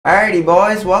Alrighty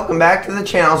boys, welcome back to the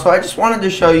channel. So I just wanted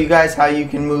to show you guys how you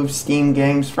can move Steam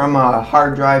games from a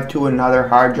hard drive to another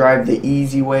hard drive the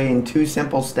easy way in 2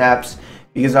 simple steps,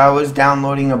 because I was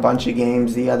downloading a bunch of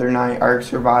games the other night, Ark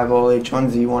Survival,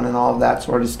 H1Z1 and all of that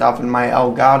sort of stuff in my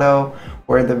Elgato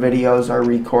where the videos are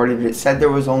recorded. It said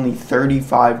there was only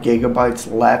 35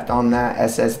 gigabytes left on that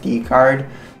SSD card.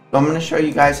 So I'm going to show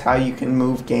you guys how you can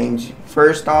move games.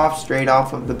 First off, straight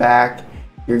off of the back,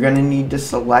 you're going to need to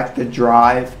select the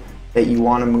drive that you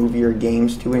want to move your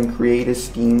games to and create a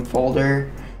Steam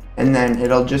folder, and then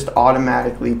it'll just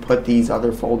automatically put these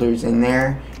other folders in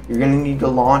there. You're going to need to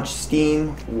launch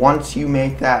Steam. Once you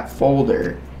make that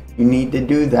folder, you need to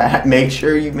do that. Make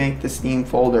sure you make the Steam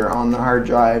folder on the hard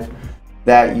drive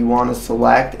that you want to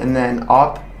select, and then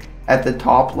up at the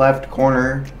top left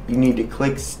corner you need to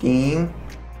click Steam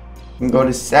and go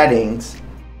to Settings.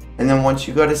 And then once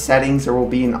you go to Settings, there will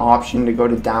be an option to go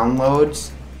to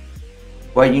Downloads.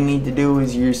 What you need to do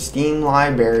is your Steam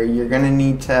library, you're going to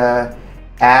need to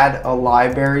add a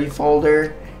library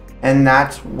folder, and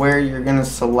that's where you're going to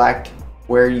select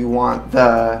where you want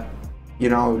the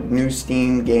new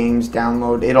Steam games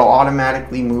download. It'll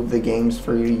automatically move the games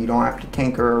for you. You don't have to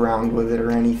tinker around with it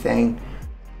or anything,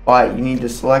 but you need to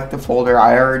select the folder.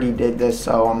 I already did this,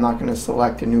 so I'm not going to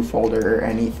select a new folder or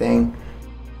anything.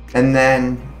 And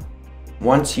then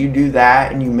once you do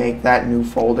that and you make that new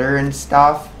folder and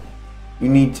stuff, you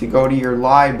need to go to your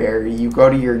library. You go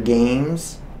to your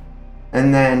games,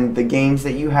 and then the games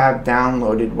that you have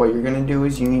downloaded, what you're going to do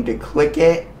is you need to click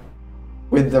it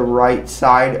with the right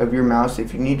side of your mouse.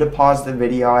 If you need to pause the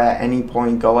video at any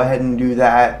point, go ahead and do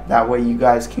that. That way you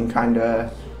guys can kind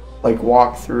of like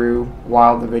walk through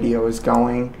while the video is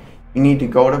going. You need to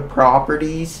go to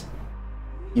Properties.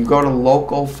 You go to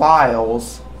Local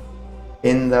Files.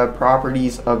 In the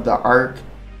properties of the Ark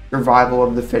Survival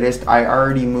of the Fittest, I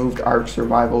already moved Ark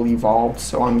Survival Evolved,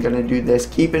 so I'm going to do this.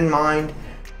 Keep in mind,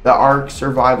 the Ark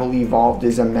Survival Evolved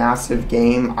is a massive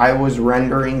game. I was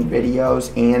rendering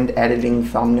videos and editing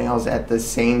thumbnails at the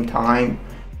same time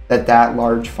that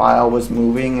large file was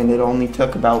moving, and it only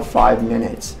took about 5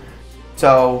 minutes.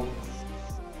 So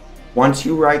once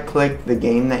you right click the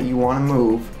game that you want to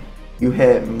move, you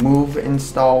hit Move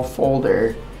Install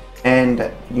Folder,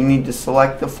 and you need to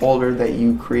select the folder that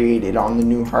you created on the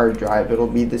new hard drive. It'll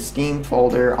be the Steam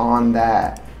folder on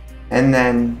that, and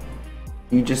then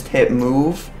you just hit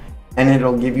move and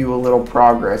it'll give you a little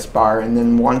progress bar. And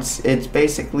then once, it's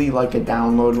basically like a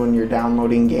download when you're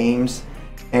downloading games,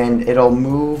 and it'll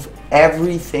move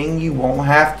everything. You won't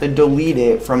have to delete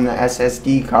it from the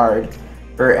SSD card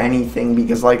or anything,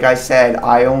 because like I said,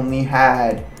 I only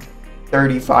had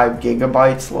 35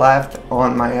 gigabytes left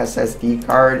on my SSD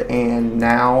card, and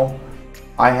now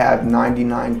I have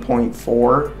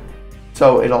 99.4,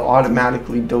 so it'll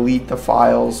automatically delete the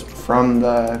files from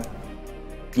the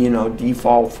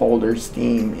default folder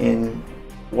Steam in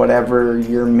whatever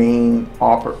your main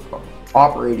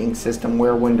operating system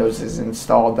where Windows is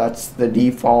installed. That's the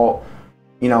default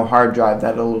hard drive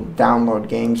that'll download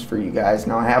games for you guys.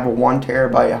 Now I have a 1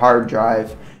 terabyte hard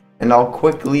drive, and I'll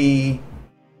quickly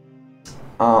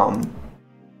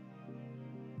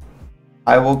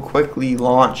I will quickly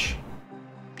launch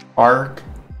Ark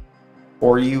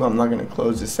for you. I'm not going to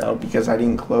close this out because I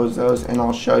didn't close those, and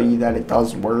I'll show you that it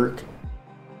does work.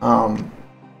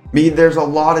 There's a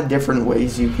lot of different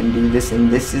ways you can do this,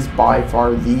 and this is by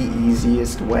far the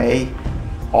easiest way.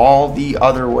 All the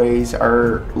other ways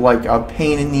are like a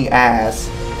pain in the ass,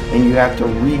 and you have to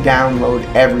re-download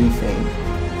everything.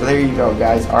 So there you go,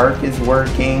 guys. Ark is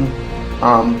working.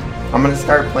 I'm going to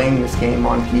start playing this game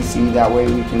on PC, that way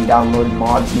we can download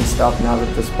mods and stuff now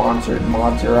that the sponsored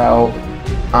mods are out.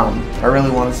 I really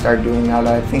want to start doing that.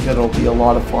 I think it'll be a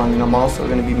lot of fun, and I'm also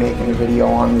going to be making a video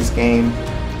on this game,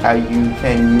 how you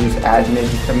can use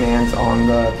admin commands on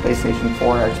the PlayStation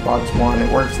 4, Xbox One. It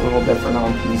works a little different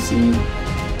on PC.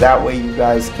 That way you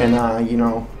guys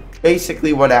can,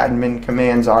 basically what admin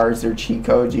commands are is they're cheat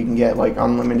codes. You can get like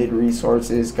unlimited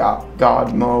resources,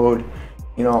 God mode,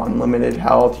 unlimited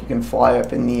health. You can fly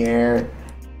up in the air.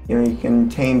 You can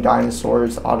tame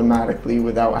dinosaurs automatically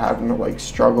without having to like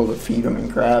struggle to feed them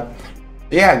and crap.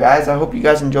 But yeah, guys, I hope you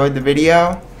guys enjoyed the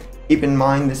video. Keep in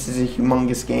mind, this is a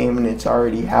humongous game, and it's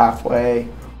already halfway,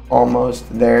 almost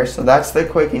there. So that's the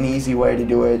quick and easy way to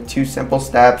do it. 2 simple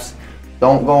steps.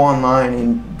 Don't go online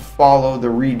and follow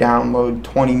the re-download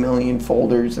 20 million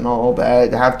folders and all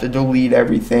that. Have to delete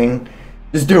everything.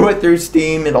 Just do it through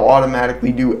Steam. It'll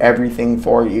automatically do everything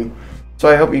for you. So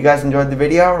I hope you guys enjoyed the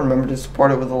video. Remember to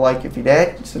support it with a like if you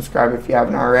did. Subscribe if you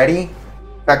haven't already.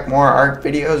 Expect more Ark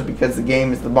videos because the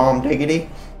game is the bomb diggity.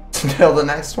 Until the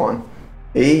next one.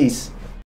 Peace.